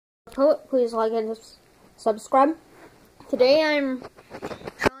Please like and subscribe. Today I'm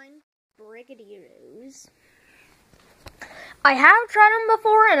trying brigadieros. I have tried them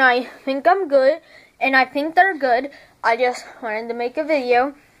before and I think I'm good, and I think they're good. I just wanted to make a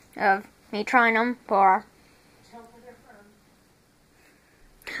video of me trying them for...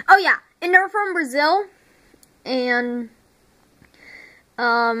 Oh yeah, and they're from Brazil, and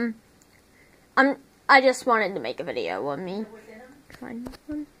I just wanted to make a video of me trying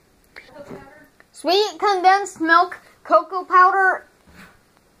them. Sweet condensed milk, cocoa powder,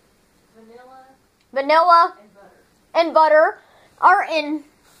 vanilla, and butter are in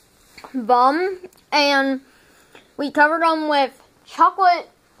them, and we covered them with chocolate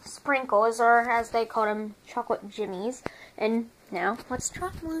sprinkles, or as they call them, chocolate jimmies. And now let's try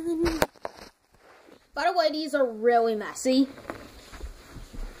one. By the way, these are really messy,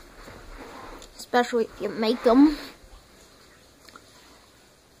 especially if you make them.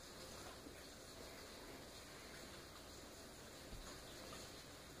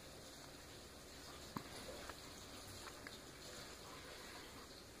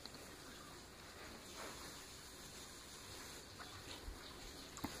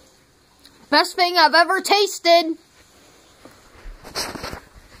 Best thing I've ever tasted.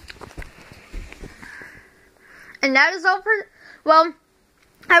 And that is all for, well,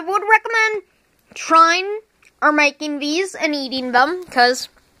 I would recommend trying or making these and eating them, because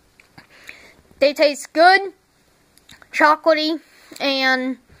they taste good, chocolatey,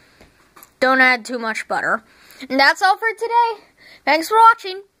 and don't add too much butter. And that's all for today. Thanks for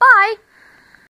watching. Bye.